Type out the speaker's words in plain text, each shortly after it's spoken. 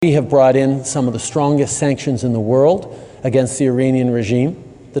We have brought in some of the strongest sanctions in the world against the Iranian regime.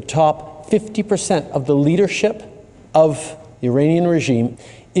 The top 50% of the leadership of the Iranian regime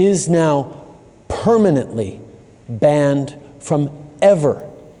is now permanently banned from ever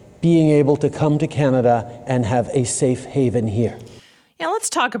being able to come to Canada and have a safe haven here. Yeah,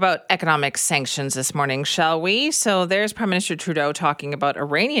 let's talk about economic sanctions this morning, shall we? So there's Prime Minister Trudeau talking about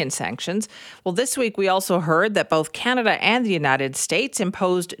Iranian sanctions. Well, this week we also heard that both Canada and the United States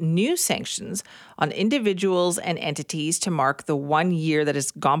imposed new sanctions on individuals and entities to mark the 1 year that has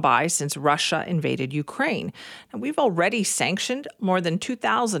gone by since Russia invaded Ukraine. And we've already sanctioned more than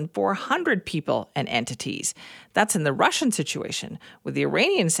 2,400 people and entities. That's in the Russian situation. With the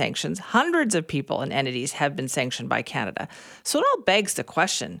Iranian sanctions, hundreds of people and entities have been sanctioned by Canada. So it all begs the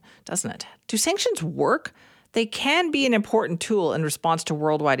question, doesn't it? Do sanctions work? They can be an important tool in response to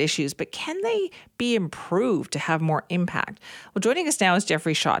worldwide issues, but can they be improved to have more impact? Well, joining us now is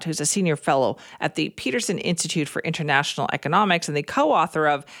Jeffrey Schott, who's a senior fellow at the Peterson Institute for International Economics and the co-author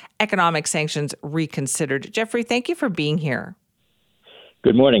of Economic Sanctions Reconsidered. Jeffrey, thank you for being here.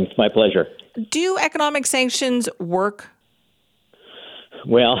 Good morning. It's my pleasure. Do economic sanctions work?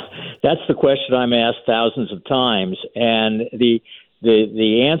 Well, that's the question I'm asked thousands of times, and the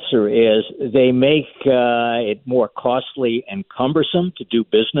answer is they make it more costly and cumbersome to do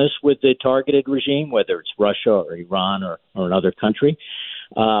business with the targeted regime, whether it's Russia or Iran or another country.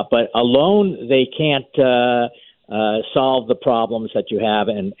 But alone, they can't solve the problems that you have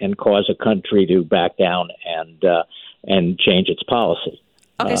and cause a country to back down and change its policy.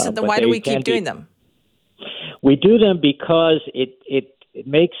 Okay, so then why do we keep doing them? We do them because it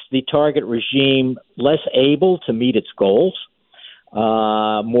makes the target regime less able to meet its goals,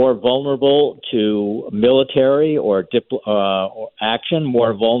 more vulnerable to military or action,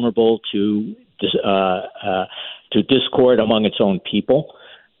 more vulnerable to discord among its own people,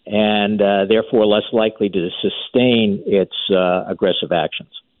 and therefore less likely to sustain its aggressive actions.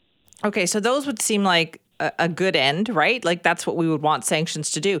 Okay, so those would seem like a good end, right? Like that's what we would want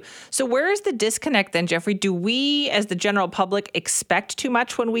sanctions to do. So where is the disconnect then, Jeffrey? Do we, as the general public, expect too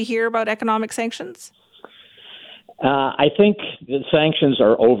much when we hear about economic sanctions? I think the sanctions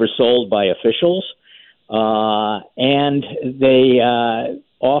are oversold by officials, and they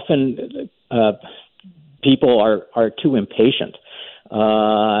often people are too impatient,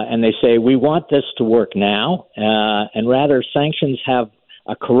 and they say we want this to work now, and rather sanctions have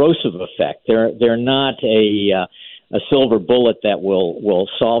a corrosive effect. They're not a silver bullet that will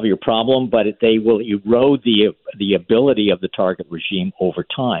solve your problem, but they will erode the ability of the target regime over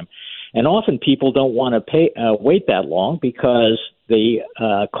time. And often people don't want to wait that long because the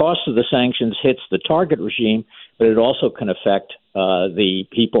cost of the sanctions hits the target regime, but it also can affect the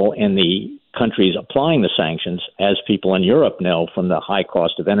people in the countries applying the sanctions, as people in Europe know from the high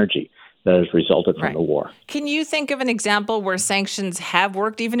cost of energy that has resulted from the war. Can you think of an example where sanctions have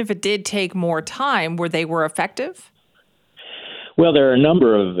worked, even if it did take more time, where they were effective? Well, there are a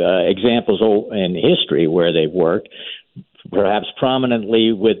number of examples in history where they've worked, perhaps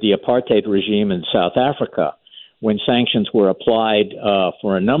prominently with the apartheid regime in South Africa, when sanctions were applied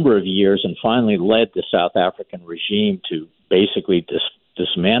for a number of years and finally led the South African regime to basically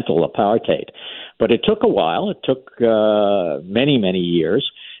dismantle apartheid. But it took a while. It took many, many years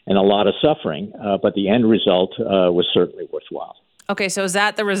and a lot of suffering, but the end result was certainly worthwhile. Okay, so is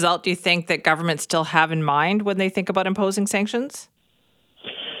that the result, do you think, that governments still have in mind when they think about imposing sanctions?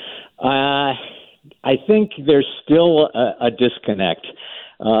 I think there's still a disconnect.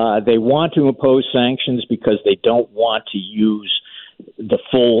 They want to impose sanctions because they don't want to use the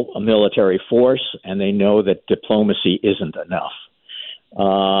full military force, and they know that diplomacy isn't enough.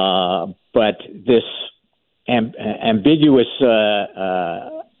 But this ambiguous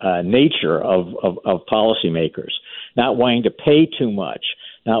nature of policymakers, not wanting to pay too much,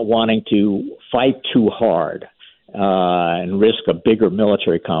 not wanting to fight too hard, and risk a bigger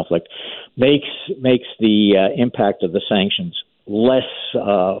military conflict, makes the impact of the sanctions less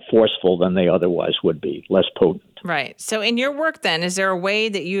forceful than they otherwise would be, less potent. Right. So in your work then, is there a way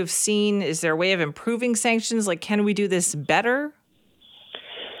that you have seen, is there a way of improving sanctions? Like, can we do this better?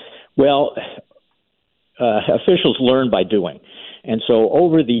 Well, officials learn by doing. And so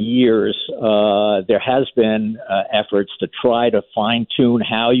over the years, there has been efforts to try to fine-tune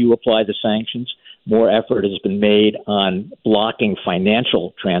how you apply the sanctions. More effort has been made on blocking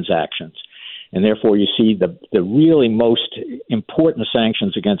financial transactions. And therefore, you see the really most important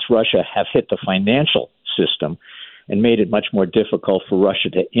sanctions against Russia have hit the financial system and made it much more difficult for Russia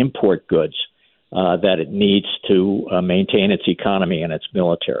to import goods that it needs to maintain its economy and its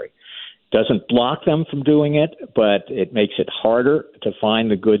military. doesn't block them from doing it, but it makes it harder to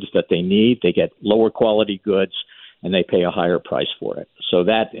find the goods that they need. They get lower quality goods, and they pay a higher price for it. So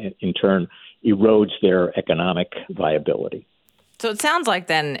that, in turn, erodes their economic viability. So it sounds like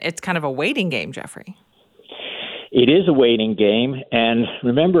then it's kind of a waiting game, Jeffrey. It is a waiting game. And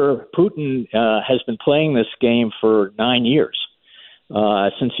remember, Putin has been playing this game for 9 years,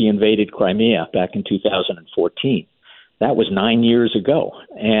 since he invaded Crimea back in 2014. That was 9 years ago.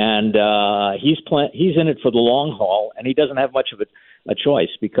 And he's in it for the long haul, and he doesn't have much of a choice,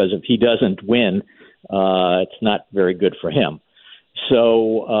 because if he doesn't win, it's not very good for him.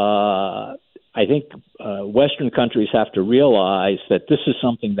 So I think Western countries have to realize that this is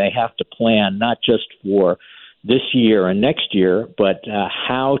something they have to plan, not just for this year and next year, but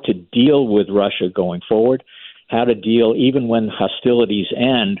how to deal with Russia going forward, how to deal even when hostilities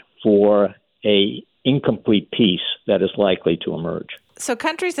end for a incomplete peace that is likely to emerge. So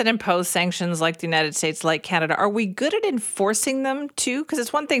countries that impose sanctions like the United States, like Canada, are we good at enforcing them too? Because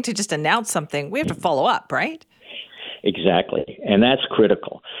it's one thing to just announce something. We have to follow up, right? Exactly. And that's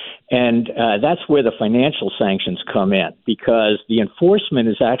critical. And that's where the financial sanctions come in, because the enforcement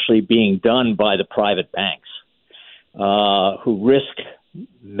is actually being done by the private banks, who risk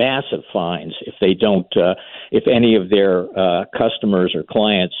massive fines if they don't, if any of their customers or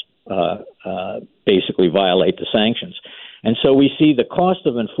clients basically violate the sanctions. And so we see the cost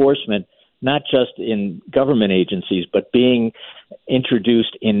of enforcement not just in government agencies, but being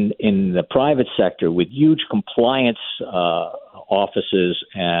introduced in the private sector with huge compliance offices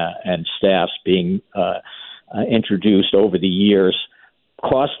and staffs being introduced over the years,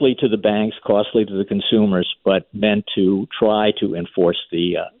 costly to the banks, costly to the consumers, but meant to try to enforce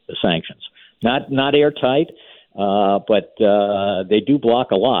the sanctions. Not airtight, but they do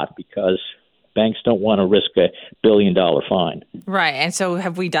block a lot, because banks don't want to risk $1 billion fine. Right. And so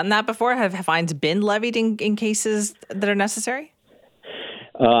have we done that before? Have fines been levied in cases that are necessary?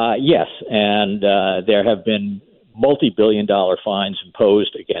 Yes. And there have been multi-billion-dollar fines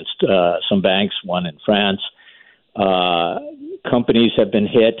imposed against some banks, one in France. Companies have been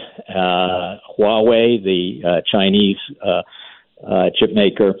hit. Huawei, the Chinese chip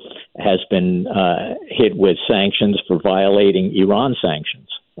maker, has been hit with sanctions for violating Iran sanctions.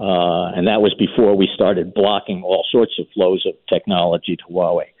 And that was before we started blocking all sorts of flows of technology to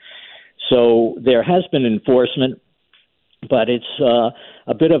Huawei. So there has been enforcement, but it's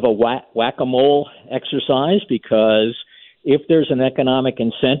a bit of a whack-a-mole exercise, because if there's an economic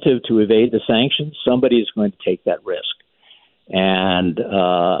incentive to evade the sanctions, somebody is going to take that risk. And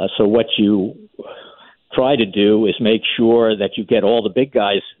so what you try to do is make sure that you get all the big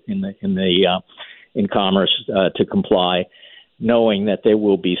guys in commerce to comply, knowing that there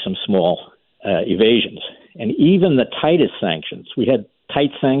will be some small evasions. And even the tightest sanctions, we had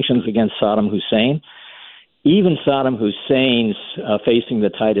tight sanctions against Saddam Hussein. Even Saddam Hussein's facing the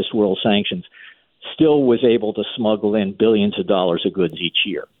tightest world sanctions still was able to smuggle in billions of dollars of goods each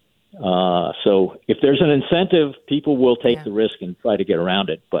year. So if there's an incentive, people will take the risk and try to get around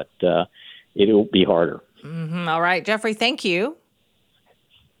it, but it will be harder. Mm-hmm. All right, Jeffrey, thank you.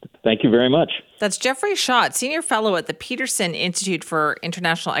 Thank you very much. That's Jeffrey Schott, Senior Fellow at the Peterson Institute for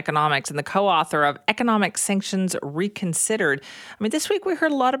International Economics and the co-author of Economic Sanctions Reconsidered. I mean, this week we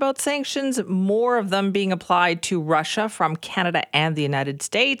heard a lot about sanctions, more of them being applied to Russia from Canada and the United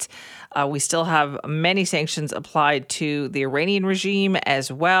States. We still have many sanctions applied to the Iranian regime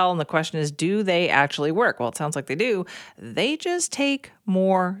as well. And the question is, do they actually work? Well, it sounds like they do. They just take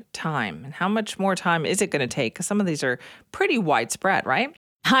more time. And how much more time is it going to take? Because some of these are pretty widespread, right?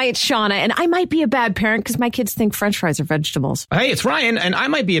 Hi, it's Shauna, and I might be a bad parent because my kids think French fries are vegetables. Hey, it's Ryan, and I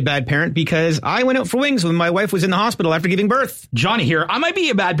might be a bad parent because I went out for wings when my wife was in the hospital after giving birth. Johnny here. I might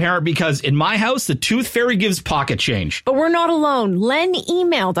be a bad parent because in my house, the tooth fairy gives pocket change. But we're not alone. Len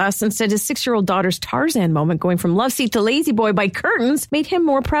emailed us and said his 6-year-old daughter's Tarzan moment going from love seat to lazy boy by curtains made him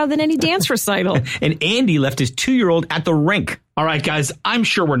more proud than any dance recital. And Andy left his 2-year-old at the rink. All right, guys, I'm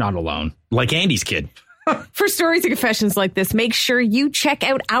sure we're not alone. Like Andy's kid. For stories and confessions like this, make sure you check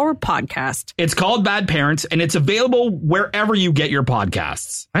out our podcast. It's called Bad Parents, and it's available wherever you get your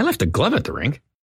podcasts. I left a glove at the rink.